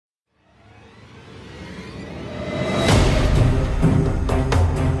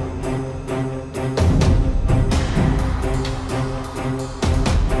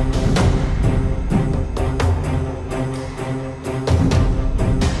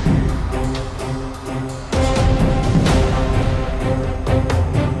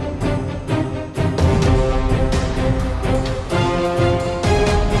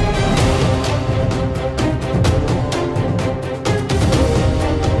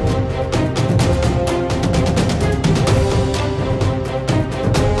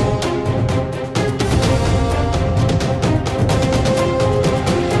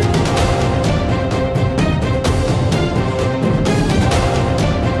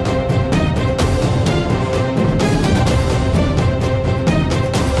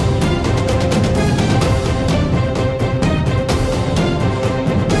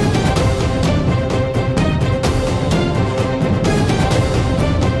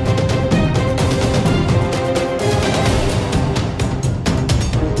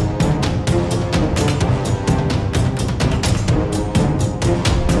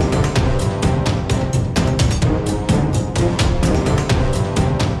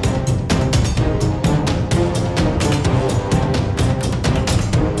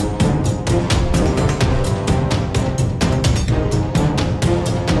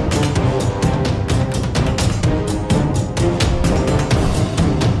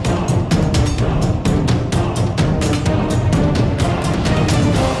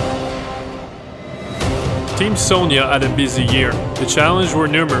Team Sonia had a busy year. The challenges were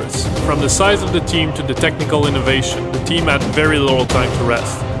numerous. From the size of the team to the technical innovation, the team had very little time to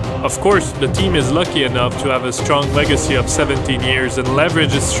rest. Of course, the team is lucky enough to have a strong legacy of 17 years and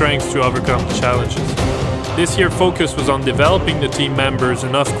leverage its strengths to overcome the challenges. This year's focus was on developing the team members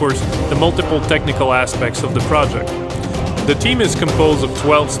and, of course, the multiple technical aspects of the project. The team is composed of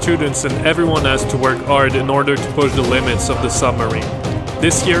 12 students and everyone has to work hard in order to push the limits of the submarine.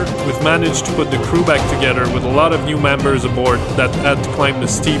 This year, we've managed to put the crew back together with a lot of new members aboard that had to climb the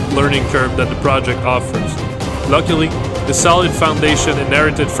steep learning curve that the project offers. Luckily, the solid foundation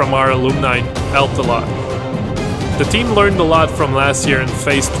inherited from our alumni helped a lot. The team learned a lot from last year and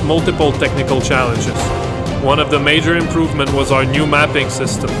faced multiple technical challenges. One of the major improvements was our new mapping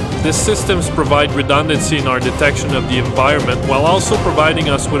system. These systems provide redundancy in our detection of the environment while also providing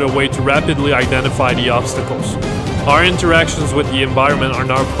us with a way to rapidly identify the obstacles. Our interactions with the environment are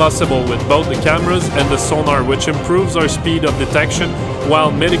now possible with both the cameras and the sonar, which improves our speed of detection while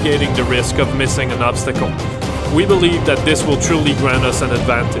mitigating the risk of missing an obstacle. We believe that this will truly grant us an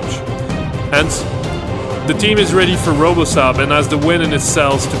advantage. Hence, the team is ready for Robosub and has the wind in its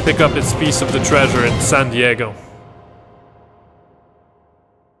sails to pick up its piece of the treasure in San Diego.